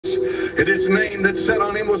And his name that sat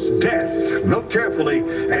on him was death. Note carefully.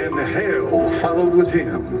 And hell followed with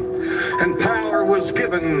him. And power was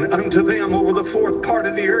given unto them over the fourth part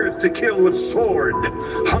of the earth to kill with sword,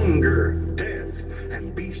 hunger, death,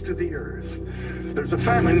 and beast of the earth. There's a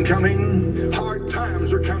famine coming. Hard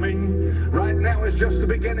times are coming. Right now is just the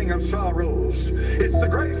beginning of sorrows. It's the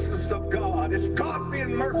grace of God. It's God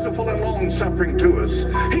being merciful and long-suffering to us.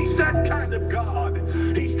 He's that kind of God.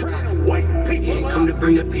 He's trying to wake people up. He ain't come to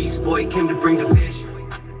bring the peace, boy. He came to bring the vision.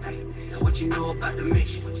 What you know about the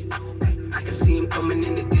mission? I can see him coming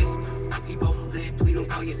in the distance. If you won't live, please don't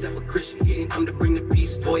call yourself a Christian. He didn't come to bring the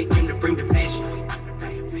peace, boy. He came to bring the vision.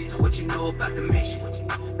 What you know about the mission?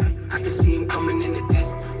 I can see him coming in the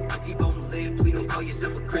distance. If you won't live, please don't call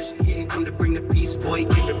yourself a Christian. He didn't come to bring the peace, boy. He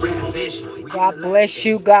came to bring the vision. God bless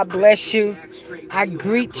you. God bless you. I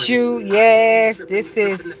greet you. Yes, this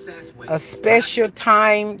is a special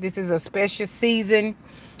time. This is a special season.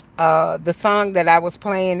 The song that I was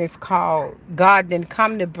playing is called God Didn't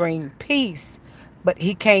Come to Bring Peace, but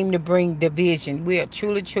he came to bring division. We are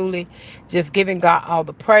truly just giving God all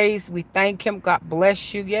the praise. We thank him. God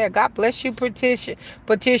bless you. Yeah, God bless you, Patricia.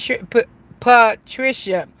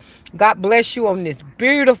 God bless you on this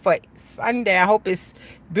beautiful Sunday. I hope it's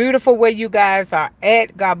beautiful where you guys are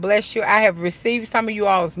at. God bless you. I have received some of you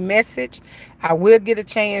all's message. I will get a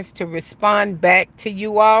chance to respond back to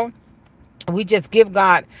you all. We just give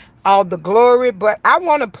God all the glory, but I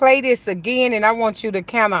want to play this again, and I want you to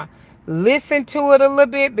kind of listen to it a little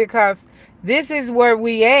bit, because this is where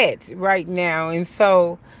we at right now. And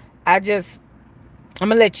so I'm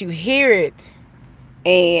gonna let you hear it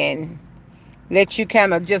and let you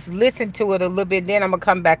kind of just listen to it a little bit. Then I'm gonna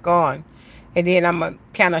come back on, and then I'm gonna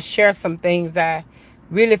kind of share some things I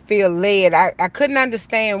really feel led. I couldn't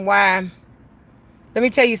understand why. Let me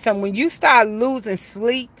tell you something. When you start losing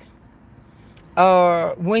sleep,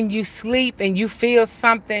 or when you sleep and you feel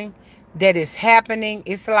something that is happening,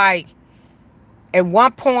 it's like at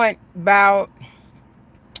one point about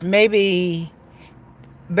maybe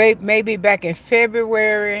back in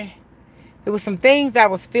February, there was some things I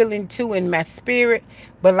was feeling too in my spirit,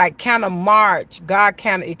 but like kind of March, God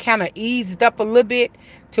kind of eased up a little bit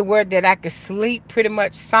to where that I could sleep pretty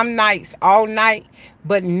much some nights, all night.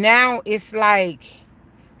 But now it's like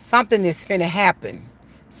something is finna happen.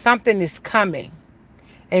 Something is coming.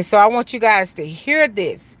 And so I want you guys to hear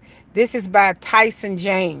this. This is by Tyson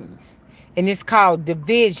James, and it's called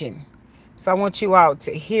Division. So I want you all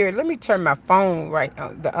to hear it. Let me turn my phone right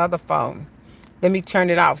on, the other phone. Let me turn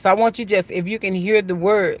it off. So I want you just, if you can hear the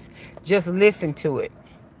words, just listen to it.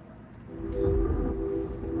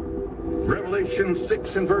 Revelation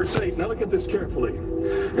 6 and verse 8. Now look at this carefully.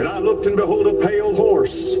 And I looked, and behold, a pale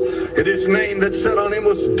horse. And his name that sat on him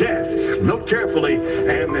was Death. Note carefully.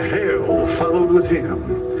 And hell followed with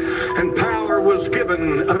him. And power was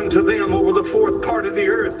given unto them over the fourth part of the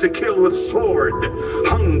earth to kill with sword,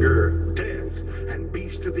 hunger, death, and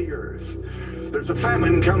beast of the earth. There's a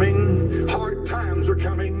famine coming. Hard times are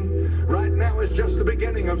coming. Right now is just the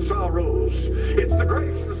beginning of sorrows. It's the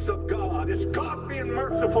grace of God. It's God being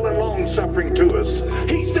merciful and long-suffering to us.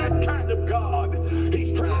 He's that kind of God.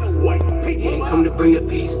 He's trying to wake people up. He ain't come to bring the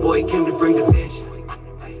peace, boy. He came to bring the vision.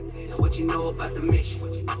 What you know about the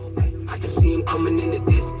mission? I can see him coming in the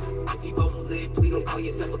distance. If you won't live, please don't call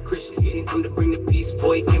yourself a Christian. He didn't come to bring the peace,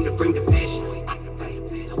 boy. He came to bring the vision.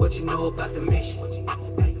 What you know about the mission?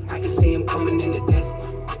 I can see him coming in the distance.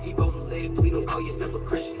 If you won't live, please don't call yourself a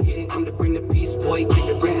Christian. He didn't come to bring the peace, boy. He came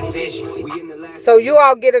to bring the vision. We in the last. So you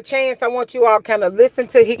all get a chance. I want you all kind of listen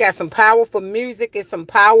to. He got some powerful music. It's some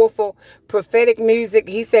powerful prophetic music.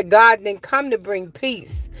 He said God didn't come to bring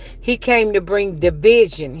peace. He came to bring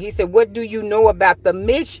division. He said, what do you know about the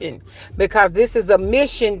mission? Because this is a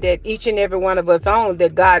mission that each and every one of us own,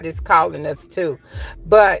 that God is calling us to.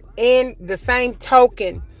 But in the same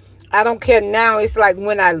token, I don't care now. It's like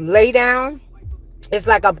when I lay down, it's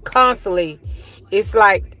like I'm constantly, it's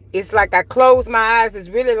like I close my eyes. It's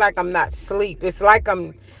really like I'm not asleep. It's like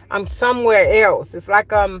I'm somewhere else. It's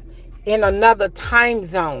like I'm in another time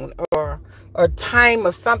zone, or time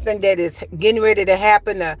of something that is getting ready to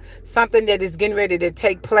happen, or something that is getting ready to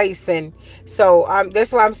take place. And so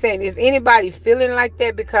that's why I'm saying, is anybody feeling like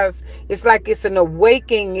that? Because it's like it's an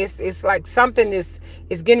awakening. It's like something is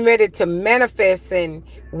getting ready to manifest, and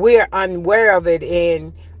we're unaware of it.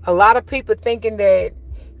 And a lot of people thinking that,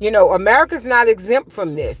 you know, America's not exempt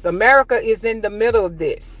from this. America is in the middle of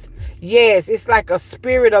this. Yes, it's like a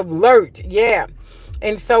spirit of alert. Yeah.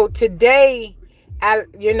 And so today, I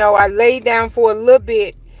laid down for a little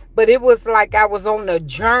bit, but it was like I was on a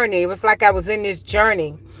journey. It was like I was in this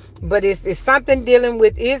journey. but it's something dealing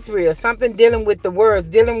with Israel, something dealing with the words,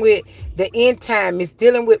 dealing with the end time. It's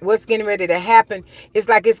dealing with what's getting ready to happen. It's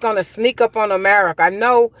like it's going to sneak up on America. I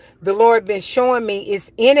know the Lord been showing me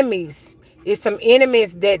it's enemies. It's some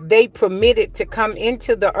enemies that they permitted to come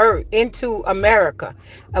into the earth, into America.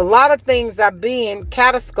 A lot of things are being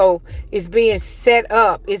catastrophe is being set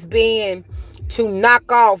up. It's being to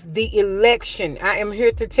knock off the election. I am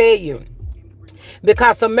here to tell you,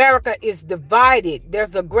 because America is divided.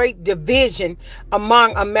 There's a great division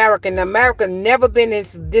among America. And America never been in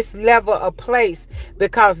this level of place,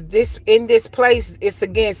 because in this place it's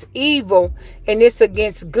against evil and it's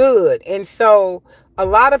against good. And so a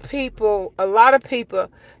lot of people,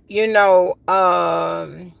 you know,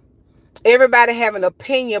 everybody have an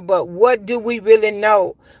opinion, but what do we really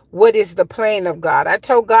know? What is the plan of God? I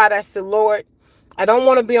told God, I said, Lord, I don't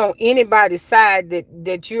want to be on anybody's side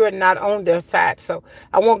that you are not on their side. So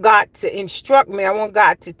I want God to instruct me. I want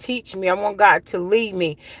God to teach me. I want God to lead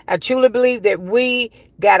me. I truly believe that we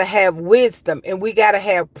got to have wisdom and we got to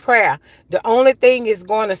have prayer. The only thing is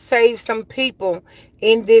going to save some people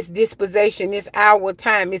in this dispensation, this hour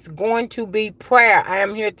time, it's going to be prayer. I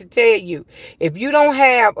am here to tell you, if you don't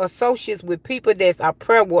have associates with people that are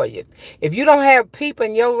prayer warriors, if you don't have people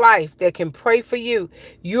in your life that can pray for you,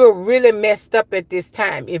 you're really messed up at this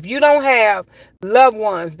time. If you don't have loved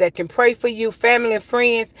ones that can pray for you, family and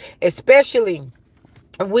friends, especially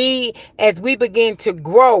as we begin to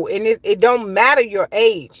grow, and it don't matter your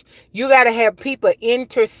age, you got to have people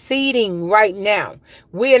interceding right now.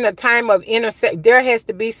 We're in a time of there has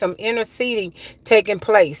to be some interceding taking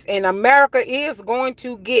place, and America is going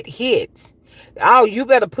to get hit. Oh, you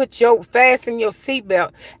better fasten your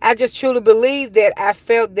seatbelt. I just truly believe that. I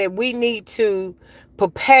felt that we need to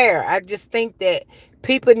prepare. I just think that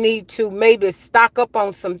people need to maybe stock up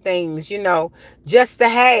on some things, you know, just to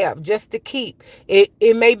have, just to keep. It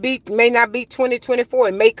may not be 2024.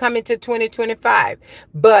 It may come into 2025.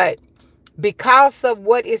 But because of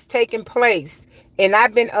what is taking place, and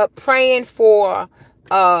I've been up praying for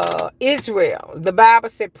Israel. The Bible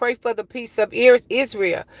said, pray for the peace of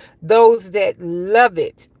Israel, those that love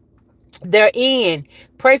it. They're in.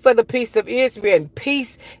 Pray for the peace of Israel, and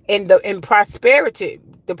peace and prosperity.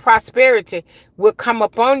 The prosperity will come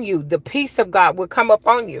upon you. The peace of God will come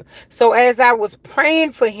upon you. So as I was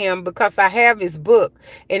praying for him, because I have his book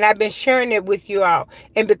and I've been sharing it with you all,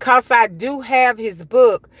 and because I do have his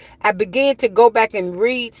book, I began to go back and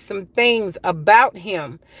read some things about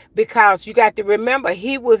him, because you got to remember,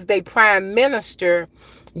 he was the prime minister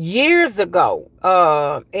years ago,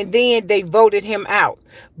 and then they voted him out,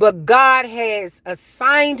 but God has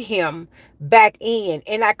assigned him back in.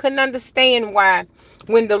 And I couldn't understand why,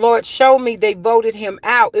 when the Lord showed me they voted him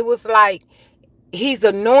out, it was like he's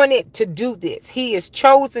anointed to do this. He is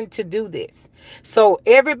chosen to do this. So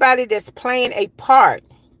everybody that's playing a part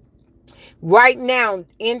right now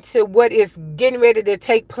into what is getting ready to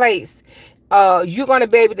take place, you're going to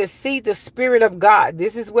be able to see the Spirit of God.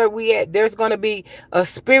 This is where we at. There's going to be a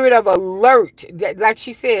spirit of alert. Like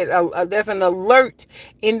she said, there's an alert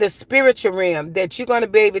in the spiritual realm that you're going to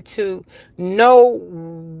be able to know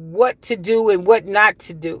what to do and what not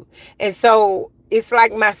to do. And so it's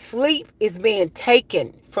like my sleep is being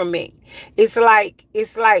taken from me. It's like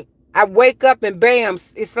I wake up and bam,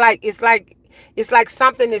 it's like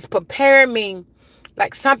something is preparing me,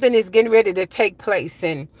 like something is getting ready to take place.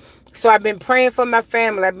 And so I've been praying for my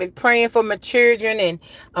family. I've been praying for my children, and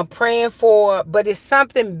I'm praying but it's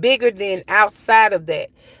something bigger than outside of that.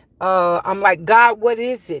 I'm like, God, what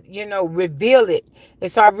is it? You know, reveal it. And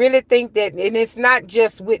so I really think that, and it's not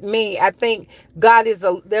just with me. I think God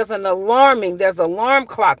there's an alarm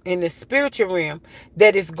clock in the spiritual realm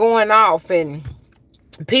that is going off, and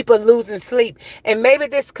people losing sleep. And maybe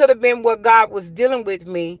this could have been what God was dealing with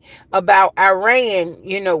me about Iran,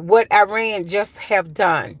 you know, what Iran just have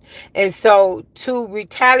done. And so to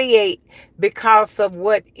retaliate because of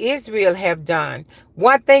what Israel have done.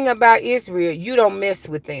 One thing about Israel, you don't mess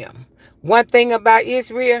with them. One thing about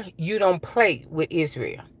Israel, you don't play with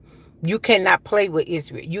Israel. You cannot play with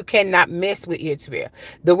Israel. You cannot mess with Israel.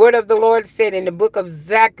 The word of the Lord said in the book of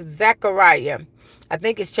Zechariah, I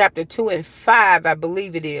think it's chapter 2 and 5, I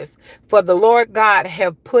believe it is. For the Lord God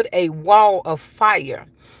have put a wall of fire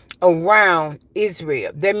around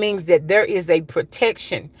Israel. That means that there is a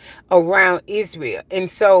protection around Israel. And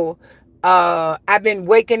so I've been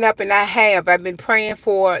waking up, and I've been praying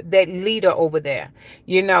for that leader over there.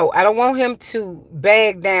 You know, I don't want him to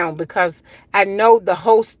bag down, because I know the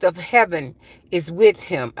host of heaven is with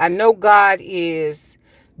him. I know God is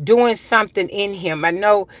doing something in him. I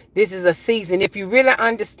know this is a season. If you really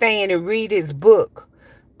understand and read his book,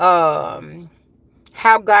 how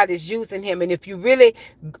how God is using him. And if you really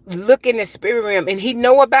look in the spirit realm, and he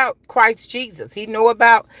know about Christ Jesus, he know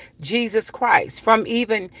about Jesus Christ from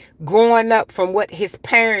even growing up, from what his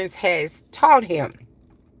parents has taught him.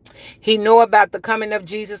 He know about the coming of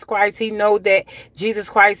Jesus Christ. He know that Jesus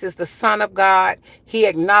Christ is the Son of God. He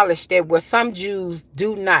acknowledged that, where some Jews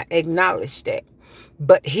do not acknowledge that.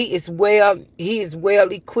 But he is well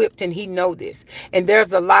equipped, and he know this. And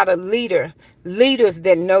there's a lot of leaders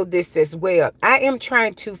that know this as well. I am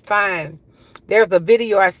trying to find, there's a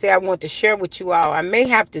video I say I want to share with you all. I may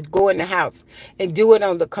have to go in the house and do it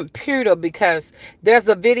on the computer, because there's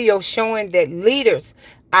a video showing that leaders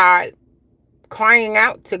are crying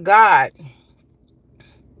out to God.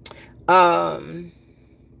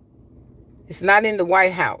 It's not in the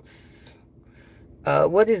White House.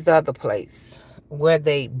 What is the other place where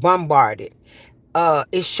they bombarded?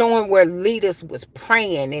 It's showing where leaders was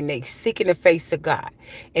praying and they seeking the face of God,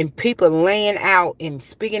 and people laying out and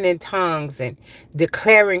speaking in tongues and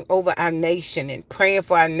declaring over our nation and praying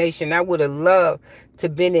for our nation. I would have loved to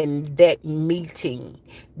been in that meeting,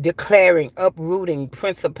 declaring, uprooting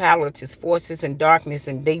principalities, forces, and darkness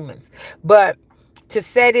and demons. But to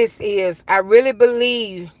say this is, I really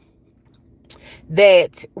believe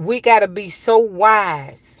that we got to be so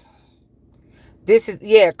wise. This is,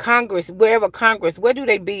 yeah, Congress, wherever Congress, where do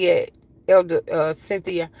they be at, Elder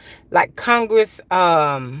Cynthia? Like Congress, it's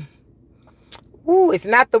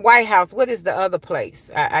not the White House. What is the other place?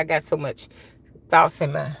 I got so much thoughts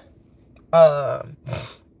in my,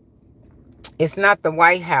 it's not the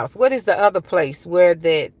White House. What is the other place where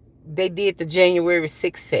they did the January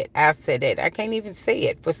 6th set? I said that. I can't even say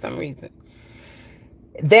it for some reason.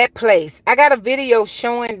 That place. I got a video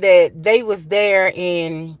showing that they was there,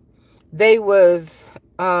 and they was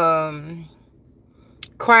crying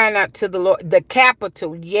out to the Lord. The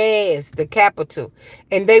Capitol, yes, the Capitol.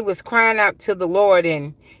 And they was crying out to the Lord,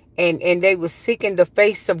 and they was seeking the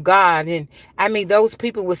face of God. And I mean, those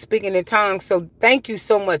people were speaking in tongues. So thank you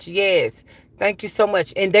so much. Yes, thank you so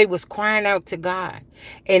much. And they was crying out to God.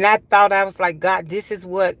 And I thought, I was like, God, this is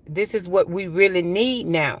what we really need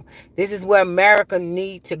now. This is where America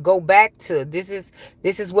need to go back to. This is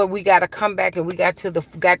where we got to come back, and we got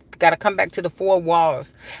to come back to the four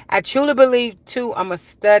walls. I truly believe too, I'm a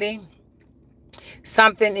study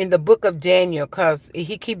something in the book of Daniel, because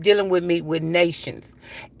he keep dealing with me with nations.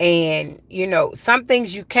 And you know, some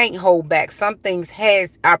things you can't hold back. Some things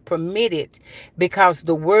are permitted because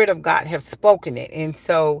the word of God have spoken it, and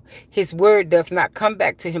so his word does not come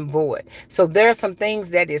back to him void. So there are some things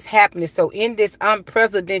that is happening. So in this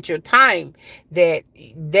unprecedented time, that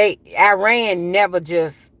Iran never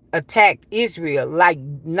just attacked Israel, like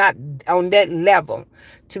not on that level,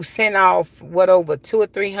 to send off over 200 or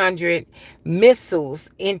 300 missiles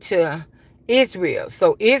into Israel.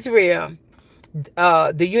 So Israel,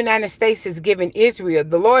 the United States is giving Israel.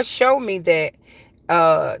 The Lord showed me that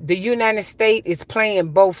the United States is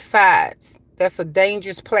playing both sides. That's a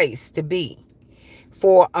dangerous place to be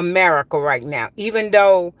for America right now. Even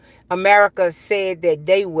though America said that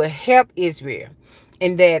they will help Israel,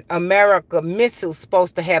 and that America missiles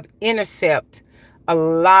supposed to have intercept a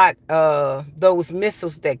lot of those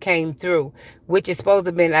missiles that came through, which is supposed to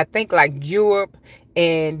have been, I think, like Europe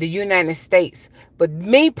and the United States. But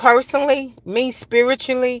me personally, me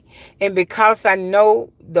spiritually, and because I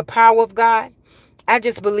know the power of God, I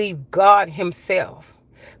just believe God himself,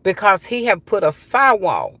 because he have put a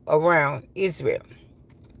firewall around Israel.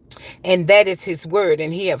 And that is his word,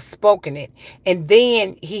 and he have spoken it. And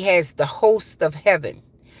then he has the host of heaven.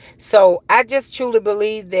 So I just truly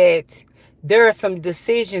believe that there are some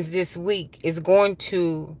decisions this week is going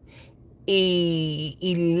to elaborate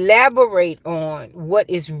on what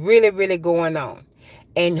is really, really going on,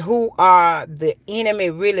 and who are the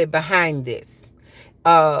enemy really behind this.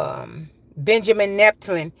 Benjamin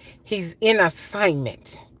Neptune, he's in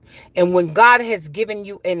assignment. And when God has given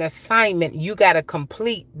you an assignment, you got to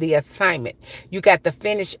complete the assignment. You got to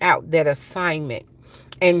finish out that assignment.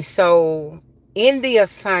 And so in the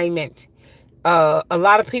assignment, a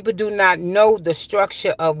lot of people do not know the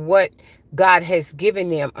structure of what God has given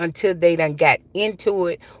them until they done got into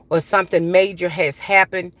it, or something major has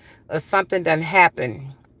happened, or something done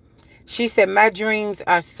happened. She said, my dreams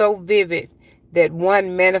are so vivid that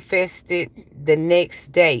one manifested the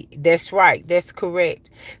next day. That's right. That's correct.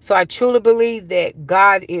 So I truly believe that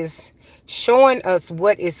God is showing us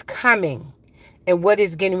what is coming and what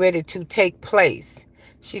is getting ready to take place.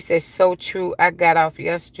 She says, so true. I got off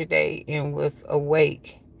yesterday and was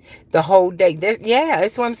awake the whole day.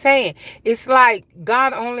 That's what I'm saying. It's like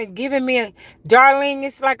God only giving me darling,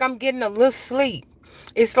 it's like I'm getting a little sleep.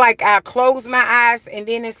 It's like I close my eyes, and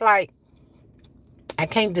then it's like I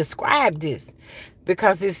can't describe this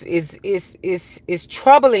because it's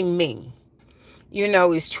troubling me. You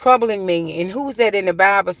know, it's troubling me. And who's that in the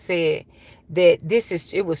Bible said that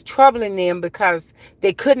it was troubling them because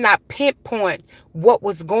they could not pinpoint what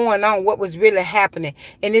was going on, what was really happening.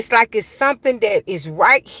 And it's like it's something that is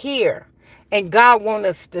right here and God wants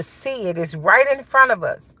us to see it. It's right in front of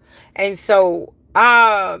us. And so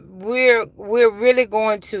we're really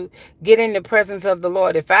going to get in the presence of the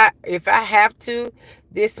Lord. If I have to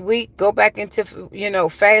this week go back into, you know,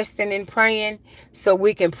 fasting and praying so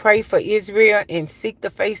we can pray for Israel and seek the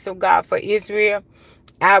face of God for Israel,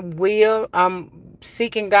 I will. I'm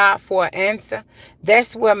seeking God for an answer.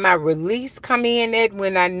 That's where my release come in at,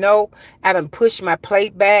 when I know I done pushed my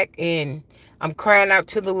plate back and I'm crying out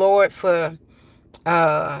to the Lord for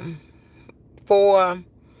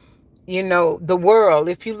you know, the world.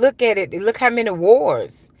 If you look at it, look how many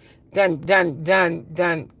wars done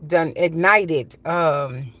ignited,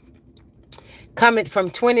 coming from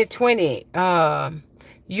 2020,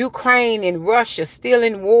 Ukraine and Russia still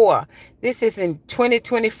in war. This is in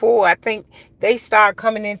 2024. I think they start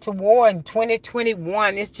coming into war in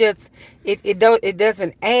 2021. It's just, it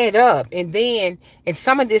doesn't add up. And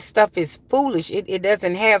some of this stuff is foolish. It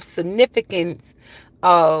doesn't have significance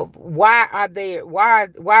of why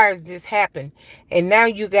is this happen. And now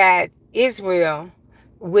you got Israel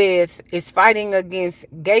is fighting against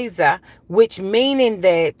Gaza, which meaning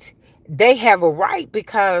that they have a right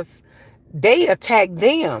because they attacked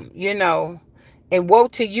them, you know. And woe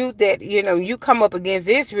to you that, you know, you come up against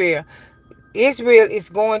Israel. Israel is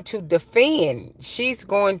going to defend. She's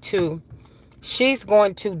going to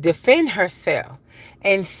defend herself.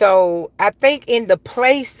 And so I think in the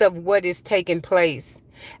place of what is taking place,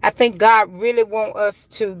 I think God really wants us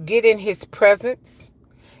to get in his presence.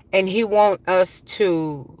 And he wants us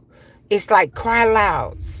to, it's like cry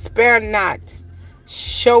loud, spare not,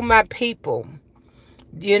 show my people,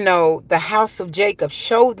 you know, the house of Jacob,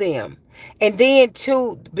 show them. And then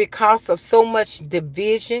too, because of so much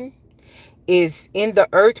division is in the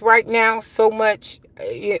earth right now, so much,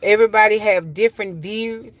 everybody have different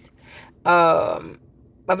views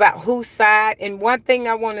about whose side. And one thing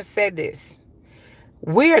I want to say this,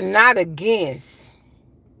 we're not against,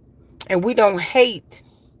 and we don't hate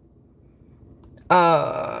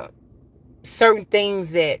certain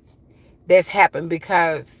things that's happened,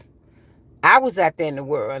 because I was out there in the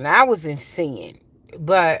world and I was in sin,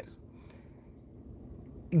 but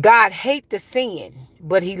God hates the sin,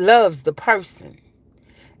 but he loves the person.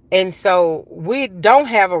 And so we don't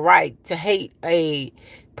have a right to hate a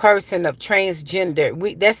person of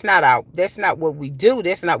transgender. That's not what we do.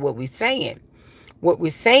 That's not what we're saying. What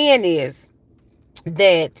we're saying is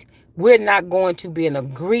that we're not going to be in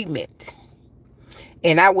agreement.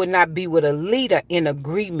 And I would not be with a leader in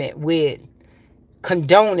agreement with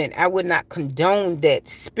condoning. I would not condone that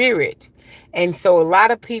spirit. And so a lot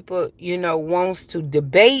of people, you know, wants to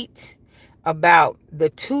debate about the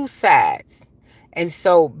two sides. And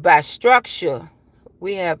so by structure,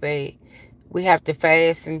 we have to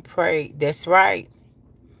fast and pray. That's right.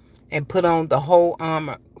 And put on the whole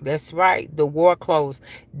armor. That's right. The war clothes.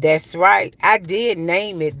 That's right. I did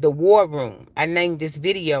name it the War Room. I named this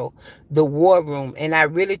video the War Room. And I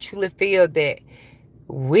really truly feel that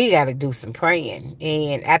we got to do some praying.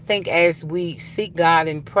 And I think as we seek God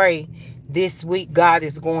and pray this week, God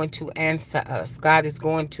is going to answer us. God is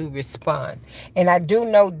going to respond. And I do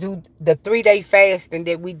know the 3-day fasting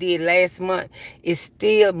that we did last month is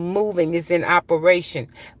still moving. It's in operation.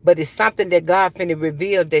 But it's something that God finna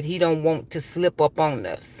reveal that he don't want to slip up on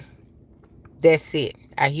us. That's it.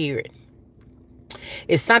 I hear it.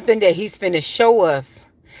 It's something that he's finna show us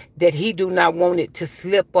that he do not want it to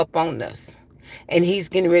slip up on us. And he's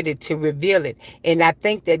getting ready to reveal it. And I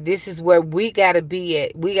think that this is where we got to be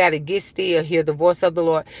at. We got to get still, hear the voice of the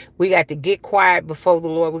Lord. We got to get quiet before the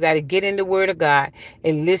Lord. We got to get in the word of God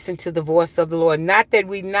and listen to the voice of the Lord. Not that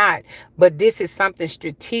we not, but this is something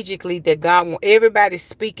strategically that God wants. Everybody's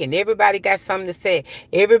speaking. Everybody got something to say.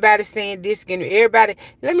 Everybody saying this. Everybody.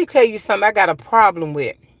 Let me tell you something I got a problem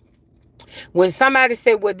with. When somebody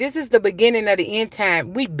said, well, this is the beginning of the end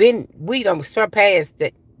time, we don't surpass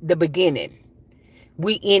the beginning.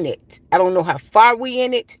 We in it. I don't know how far we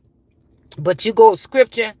in it, but you go to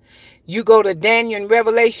scripture, you go to Daniel and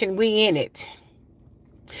Revelation, we in it.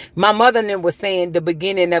 My mother and them was saying the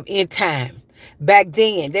beginning of end time. Back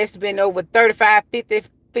then, that's been over 35,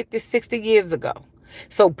 50, 60 years ago.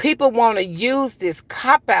 So people want to use this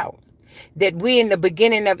cop-out that we in the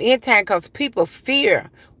beginning of end time because people fear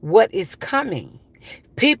what is coming.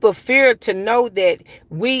 People fear to know that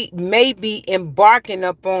we may be embarking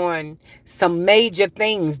upon some major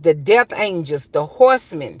things. The death angels, the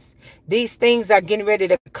horsemen, these things are getting ready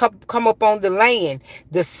to come up on the land.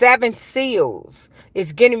 The seven seals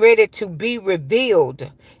is getting ready to be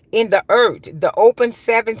revealed in the earth. The open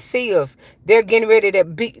seven seals, they're getting ready to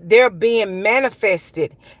be, they're being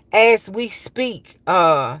manifested as we speak.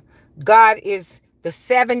 God is the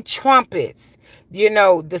seven trumpets, you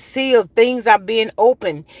know, the seals, things are being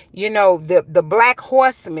opened, you know, the black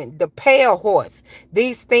horseman, the pale horse,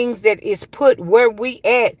 these things that is put where we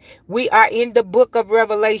at. We are in the book of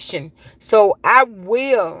Revelation. So I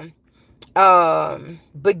will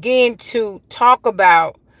begin to talk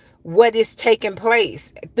about what is taking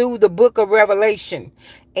place through the book of Revelation.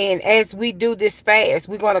 And as we do this fast,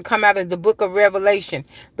 we're going to come out of the book of Revelation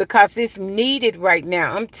because it's needed right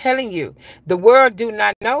now. I'm telling you, the world do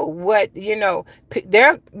not know what, you know,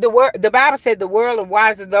 the Bible said the world are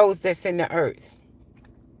wise of those that's in the earth.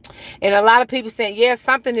 And a lot of people saying, yeah,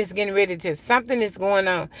 something is getting ready to, something is going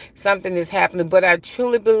on, something is happening. But I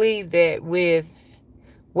truly believe that with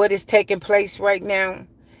what is taking place right now,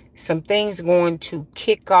 some things going to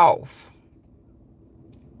kick off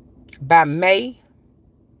by May.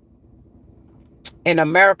 And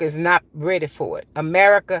America is not ready for it.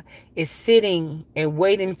 America is sitting and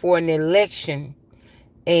waiting for an election,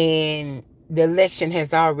 and the election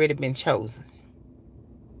has already been chosen.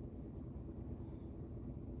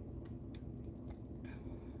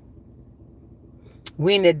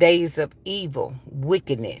 We're in the days of evil,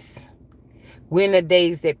 wickedness. We're in the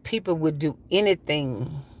days that people would do anything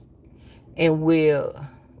and will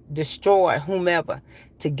destroy whomever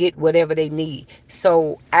to get whatever they need.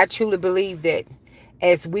 So I truly believe that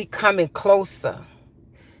as we coming closer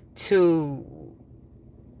to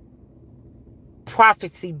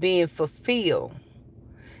prophecy being fulfilled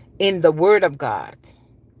in the word of God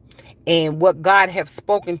and what God have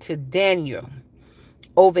spoken to Daniel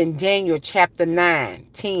over in Daniel chapter 9,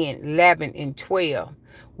 10, 11, and 12,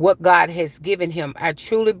 what God has given him, I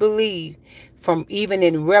truly believe from even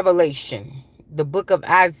in Revelation, the book of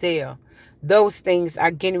Isaiah, those things are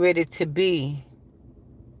getting ready to be,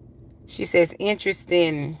 she says,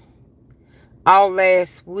 interesting. All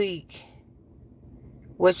last week,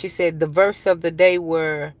 what she said, the verse of the day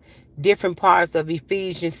were different parts of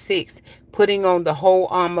Ephesians 6, putting on the whole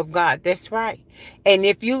arm of God. That's right. And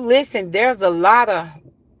if you listen, there's a lot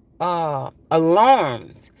of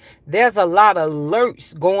alarms. There's a lot of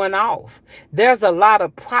alerts going off. There's a lot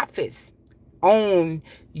of prophets on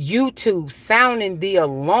YouTube sounding the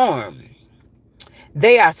alarm.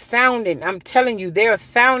 They are sounding, I'm telling you, they are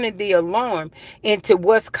sounding the alarm into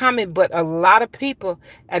what's coming. But a lot of people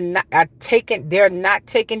they're not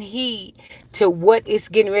taking heed to what is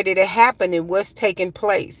getting ready to happen and what's taking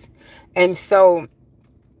place. And so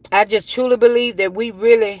I just truly believe that we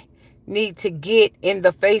really need to get in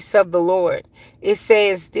the face of the Lord. It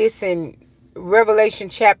says this in Revelation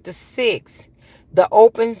chapter 6, the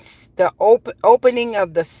opening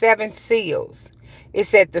of the seven seals.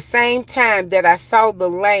 It's at the same time that I saw the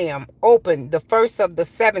Lamb open the first of the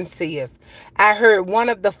seven seals. I heard one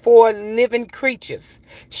of the four living creatures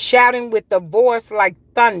shouting with a voice like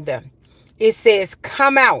thunder. It says,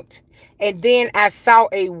 "Come out." And then I saw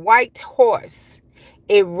a white horse.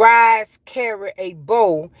 It rise, carried a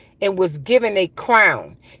bow, and was given a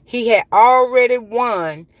crown. He had already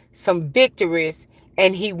won some victories,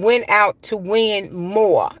 and he went out to win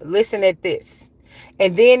more. Listen at this.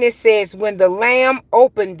 And then it says, when the Lamb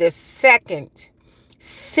opened the second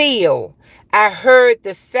seal, I heard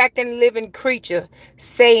the second living creature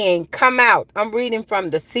saying, "Come out." I'm reading from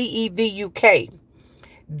the CEV UK.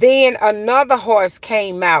 Then another horse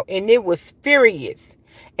came out, and it was furious,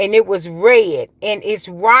 and it was red, and its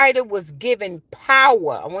rider was given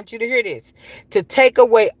power. I want you to hear this, to take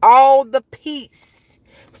away all the peace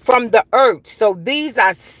from the earth. So these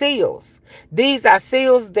are seals. These are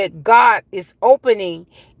seals that God is opening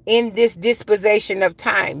in this dispensation of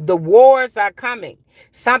time. The wars are coming.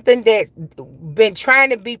 Something that's been trying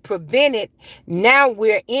to be prevented. Now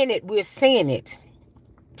we're in it. We're seeing it.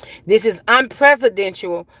 This is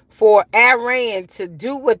unprecedented for Iran to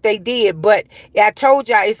do what they did. But I told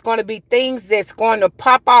y'all it's going to be things that's going to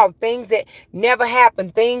pop off, things that never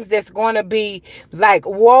happened, things that's going to be like,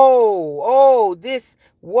 whoa, oh, this,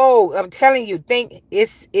 whoa. I'm telling you, think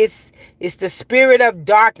it's the spirit of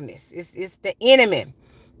darkness. It's the enemy,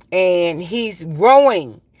 and he's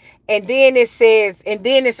rowing. And then it says, and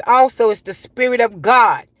then it's the spirit of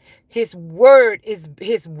God. His word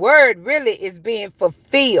really is being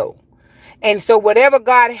fulfilled. And so whatever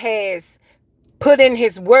God has put in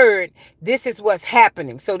his word, this is what's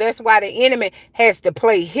happening. So that's why the enemy has to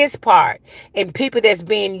play his part, and people that's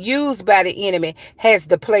being used by the enemy has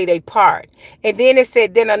to play their part. And then it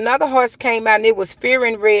said, then another horse came out, and it was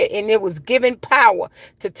fiery and red, and it was given power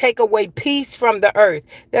to take away peace from the earth.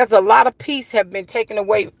 There's a lot of peace have been taken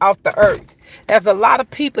away off the earth. There's a lot of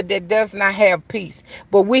people that does not have peace,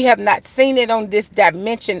 but we have not seen it on this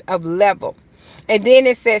dimension of level. And then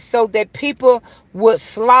it says, so that people would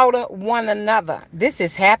slaughter one another. This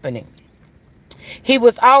is happening. He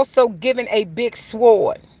was also given a big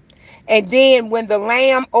sword. And then when the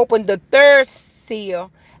Lamb opened the third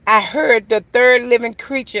seal, I heard the third living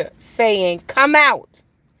creature saying, come out.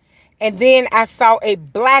 And then I saw a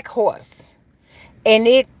black horse, and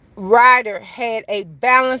its rider had a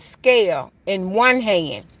balanced scale in one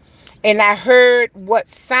hand. And I heard what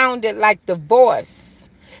sounded like the voice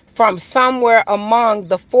from somewhere among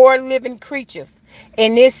the four living creatures,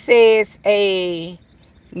 and it says a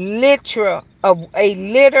liter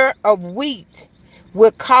of wheat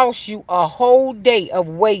will cost you a whole day of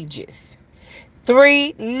wages.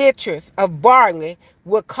 3 liters of barley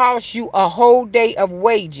will cost you a whole day of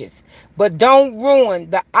wages. But don't ruin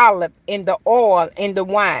the olive and the oil and the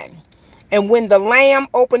wine. And when the Lamb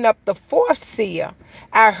opened up the fourth seal,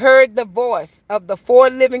 I heard the voice of the 4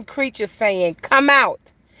 living creatures saying, come out.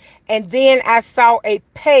 And then I saw a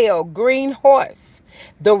pale green horse.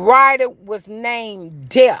 The rider was named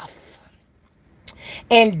Death.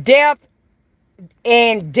 And Death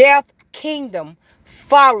Kingdom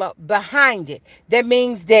followed behind it. That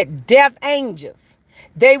means that death angels,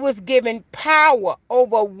 they was given power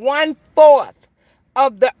over 1/4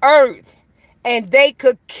 of the earth, and they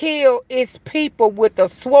could kill its people with a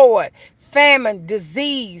sword, famine,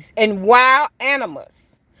 disease, and wild animals.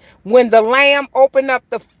 When the Lamb opened up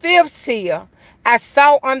the 5th seal, I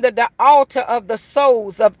saw under the altar of the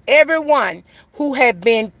souls of everyone who had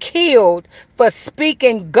been killed for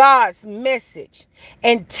speaking God's message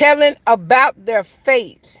and telling about their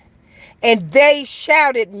faith. And they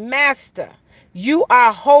shouted, Master, you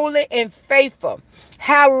are holy and faithful.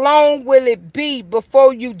 How long will it be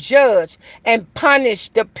before you judge and punish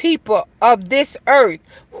the people of this earth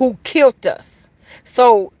who killed us?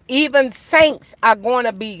 So even saints are going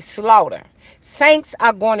to be slaughtered. Saints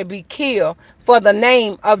are going to be killed for the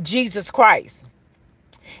name of Jesus Christ.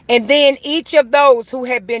 And then each of those who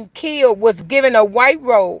had been killed was given a white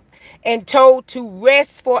robe and told to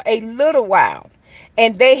rest for a little while.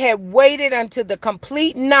 And they had waited until the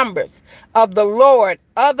complete numbers of the Lord,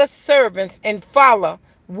 other servants and follower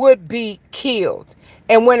would be killed.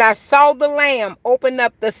 And when I saw the Lamb open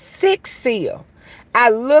up the 6th seal, I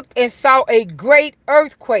looked and saw a great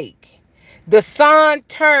earthquake. The sun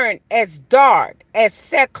turned as dark as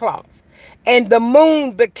sackcloth, and the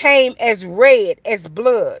moon became as red as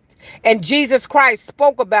blood. And Jesus Christ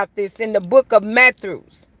spoke about this in the book of Matthew.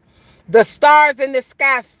 The stars in the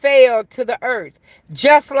sky fell to the earth,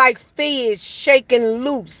 just like fish shaken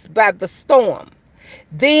loose by the storm.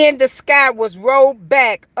 Then the sky was rolled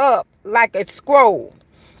back up like a scroll,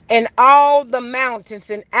 and all the mountains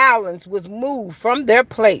and islands was moved from their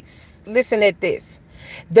place. Listen at this.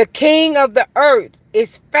 The king of the earth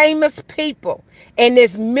is famous people, and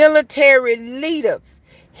his military leaders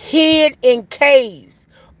hid in caves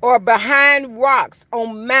or behind rocks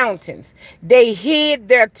on mountains. They hid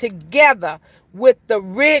there together with the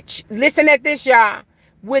rich. Listen at this, y'all.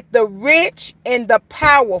 With the rich and the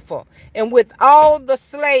powerful, and with all the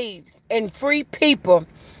slaves and free people.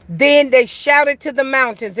 Then they shouted to the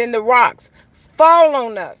mountains and the rocks, fall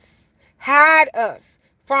on us, hide us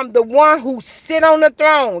from the one who sit on the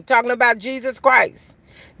throne, talking about Jesus Christ,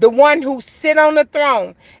 the one who sit on the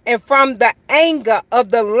throne, and from the anger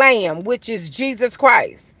of the Lamb, which is Jesus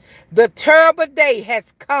Christ. The terrible day has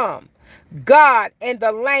come. God and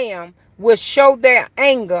the Lamb will show their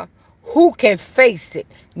anger. Who can face it?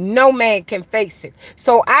 No man can face it.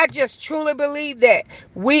 So I just truly believe that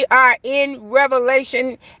we are in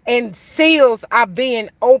Revelation and seals are being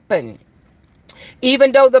opened.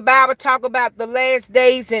 Even though the Bible talk about the last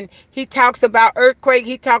days and he talks about earthquake,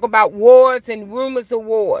 he talk about wars and rumors of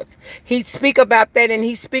wars. He speak about that, and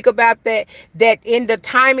he speak about that in the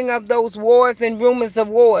timing of those wars and rumors of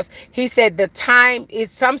wars. He said the time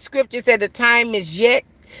is, some scriptures said the time is yet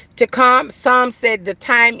to come. Some said the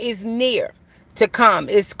time is near to come.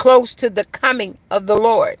 It's close to the coming of the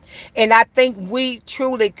Lord. And I think we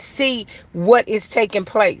truly see what is taking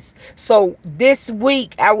place. So this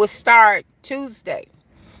week I will start Tuesday,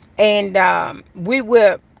 and we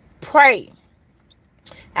will pray.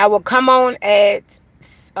 I will come on at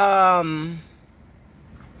I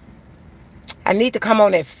need to come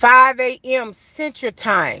on at 5 a.m. Central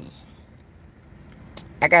Time.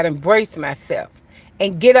 I got to embrace myself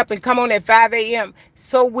and get up and come on at 5 a.m.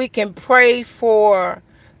 so we can pray for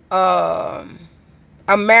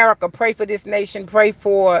America, pray for this nation, pray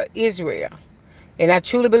for Israel. And I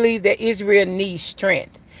truly believe that Israel needs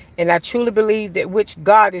strength. And I truly believe that which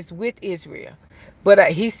God is with Israel.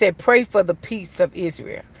 But he said, pray for the peace of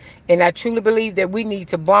Israel. And I truly believe that we need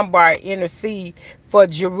to bombard, intercede for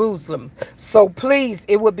Jerusalem. So please,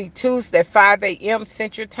 it will be Tuesday, 5 a.m.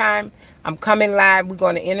 Central Time. I'm coming live. We're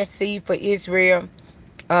going to intercede for Israel.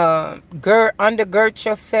 Undergird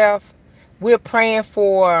yourself. We're praying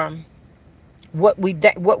for what we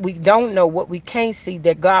don't know, what we can't see,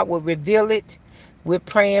 that God will reveal it. We're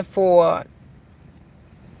praying for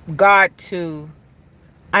God to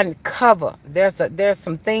uncover. There's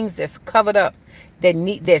some things that's covered up,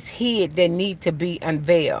 that's hid, that need to be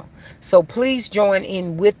unveiled. So please join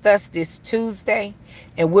in with us this Tuesday,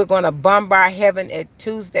 and we're going to bombard heaven at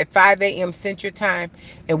Tuesday 5 a.m. Central Time,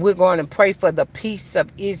 and we're going to pray for the peace of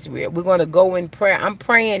Israel. We're going to go in prayer. I'm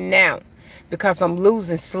praying now because I'm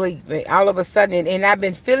losing sleep all of a sudden, and I've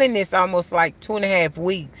been feeling this almost like 2.5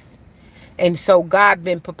 weeks. And so God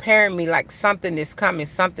been preparing me like something is coming,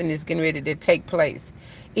 something is getting ready to take place.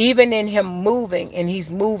 Even in him moving, and he's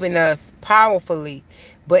moving us powerfully,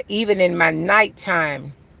 but even in my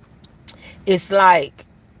nighttime, it's like,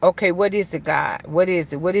 okay, what is it, God? What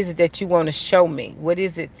is it? What is it that you want to show me? What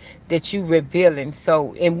is it that you revealing?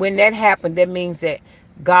 So, and when that happened, that means that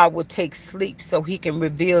God will take sleep so he can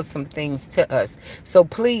reveal some things to us. So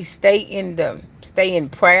please stay in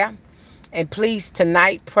prayer. And please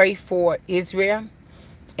tonight pray for Israel.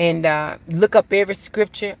 And look up every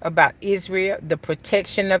scripture about Israel, the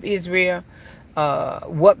protection of Israel,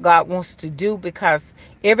 what God wants to do, because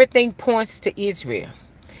everything points to Israel.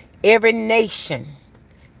 Every nation,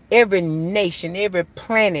 every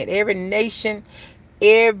planet, every nation,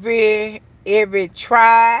 every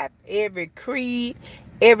tribe, every creed,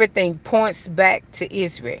 everything points back to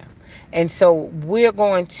Israel. And so we're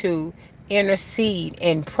going to intercede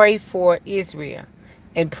and pray for Israel,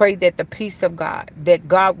 and pray that the peace of God, that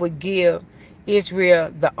God would give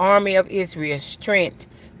Israel, the army of Israel, strength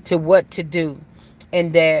to what to do.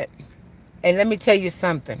 And let me tell you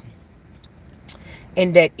something,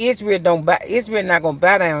 and that Israel not going to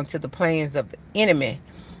bow down to the plans of the enemy.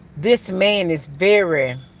 This man is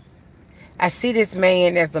I see this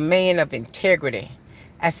man as a man of integrity.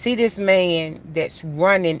 I see this man that's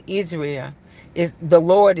running Israel. The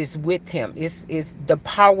Lord is with him. Is the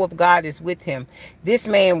power of God is with him. This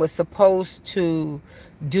man was supposed to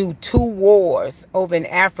do 2 wars over in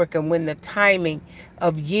Africa when the timing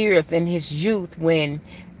of years in his youth, when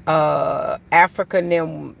Africa and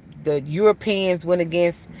them, the Europeans went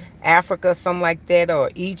against Africa, something like that, or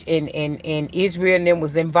each and Israel and them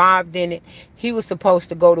was involved in it. He was supposed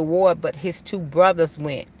to go to war, but his 2 brothers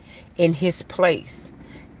went in his place,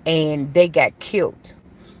 and they got killed.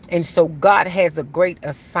 And so God has a great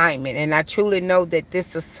assignment. And I truly know that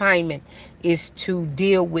this assignment is to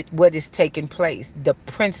deal with what is taking place. The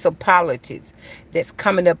principalities that's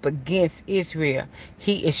coming up against Israel.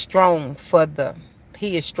 He is strong for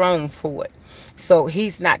it. So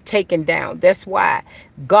he's not taken down. That's why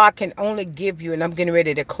God can only give you, and I'm getting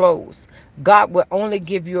ready to close, God will only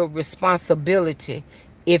give you a responsibility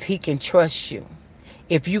if he can trust you.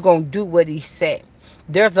 If you're going to do what he said.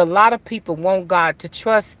 There's a lot of people want God to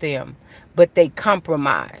trust them, but they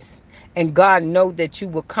compromise. And God knows that you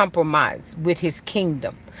will compromise with his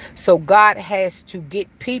kingdom. So God has to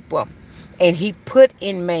get people, and he put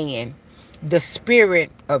in man the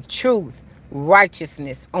spirit of truth,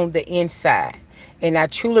 righteousness on the inside. And I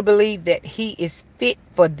truly believe that he is fit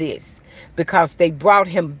for this, because they brought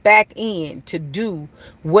him back in to do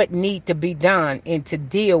what need to be done and to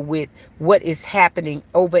deal with what is happening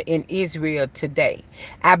over in Israel today.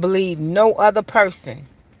 I believe no other person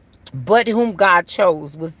but whom God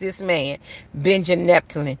chose was this man, Benjamin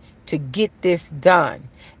Neptune, to get this done.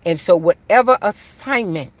 And so whatever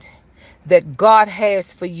assignment that God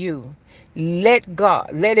has for you, let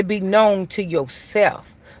it be known to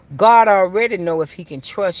yourself. God already know if he can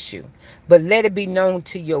trust you, but let it be known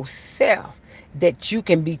to yourself that you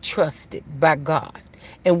can be trusted by God.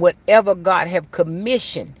 And whatever God have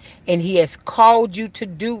commissioned and he has called you to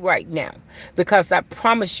do right now, because I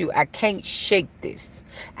promise you, I can't shake this.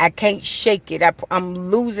 I can't shake it.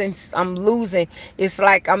 I'm losing. It's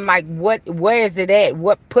like, I'm like, where is it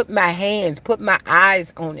at? Put my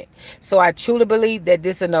eyes on it. So I truly believe that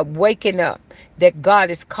this is a waking up, that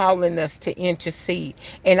God is calling us to intercede.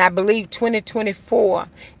 And I believe 2024,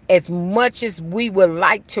 as much as we would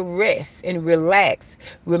like to rest and relax,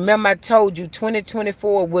 remember I told you 2024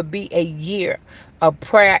 2024 will be a year of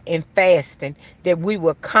prayer and fasting, that we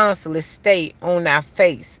will constantly stay on our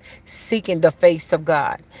face, seeking the face of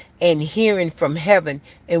God and hearing from heaven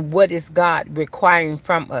and what is God requiring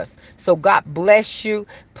from us. So God bless you.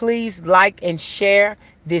 Please like and share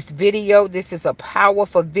this video. This is a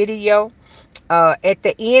powerful video. At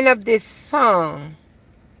the end of this song,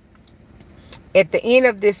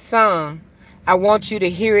 I want you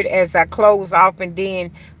to hear it as I close off, and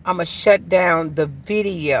then I'm going to shut down the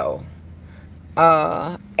video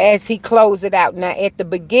as he closes it out. Now, at the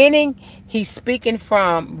beginning, he's speaking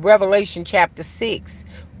from Revelation chapter 6,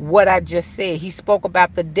 what I just said. He spoke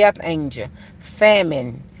about the death angel,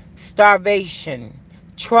 famine, starvation,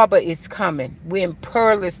 trouble is coming. We're in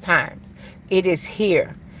perilous times. It is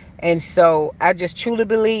here. And so I just truly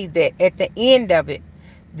believe that at the end of it,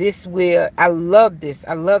 I love this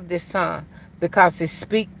song, because it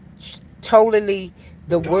speaks totally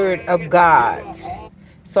the word of God.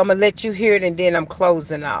 So I'm going to let you hear it, and then I'm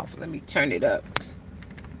closing off. Let me turn it up.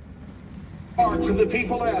 To the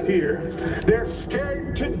people out here, they're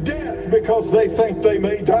scared to death because they think they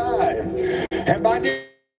may die. And my dear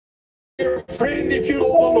friend, if you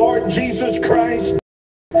love the Lord Jesus Christ,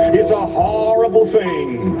 it's a horrible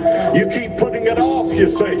thing. You keep putting it off, you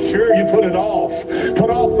say. Sure, you put it off. Put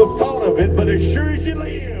off the thought of it, but as sure as you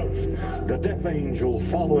live, the death angel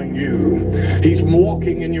following you. He's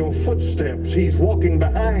walking in your footsteps. He's walking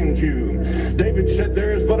behind you. David said,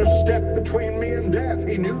 there is but a step between me and death.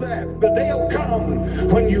 He knew that. The day will come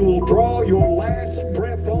when you'll draw your last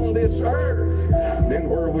breath on this earth. Then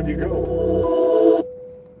where would you go?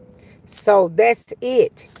 So that's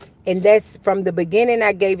it. And that's from the beginning.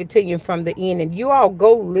 I gave it to you from the end. And you all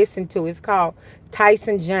go listen to it. It's called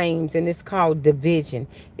Tyson James, and it's called Division.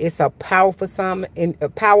 It's a powerful song,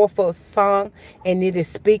 and it is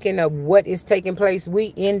speaking of what is taking place.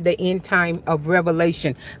 We in the end time of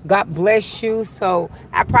Revelation. God bless you. So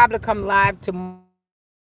I probably come live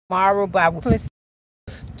tomorrow, but I will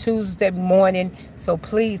Tuesday morning. So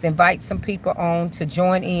please invite some people on to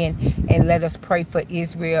join in, and let us pray for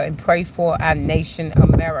Israel and pray for our nation,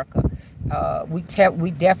 America. We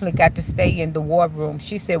definitely got to stay in the war room.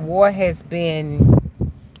 She said war has been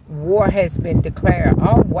declared.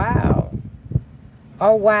 Oh wow.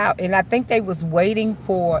 And I think they was waiting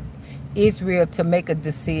for Israel to make a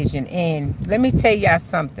decision. And let me tell y'all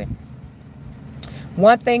something.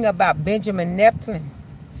 One thing about Benjamin Netanyahu,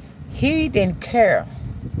 he didn't care.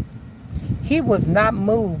 He was not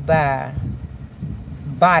moved by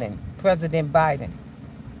President Biden.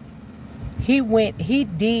 He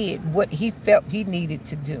did what he felt he needed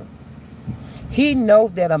to do. He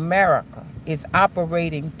knows that America is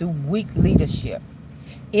operating through weak leadership.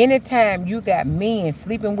 Anytime you got men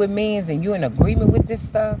sleeping with men and you're in agreement with this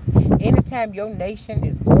stuff, anytime your nation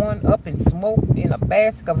is going up in smoke in a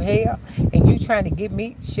basket of hell, and you trying to get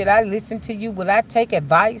me, should I listen to you? Will I take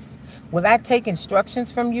advice? Will I take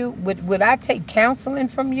instructions from you? Would I take counseling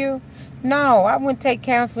from you? No, I wouldn't take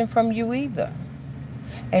counseling from you either.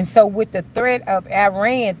 And so with the threat of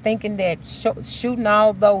Iran thinking that shooting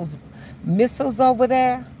all those missiles over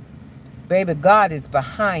there, baby, God is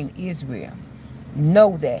behind Israel.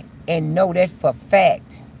 Know that, and know that for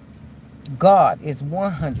fact. God is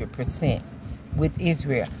 100% with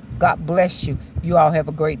Israel. God bless you. You all have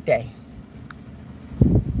a great day.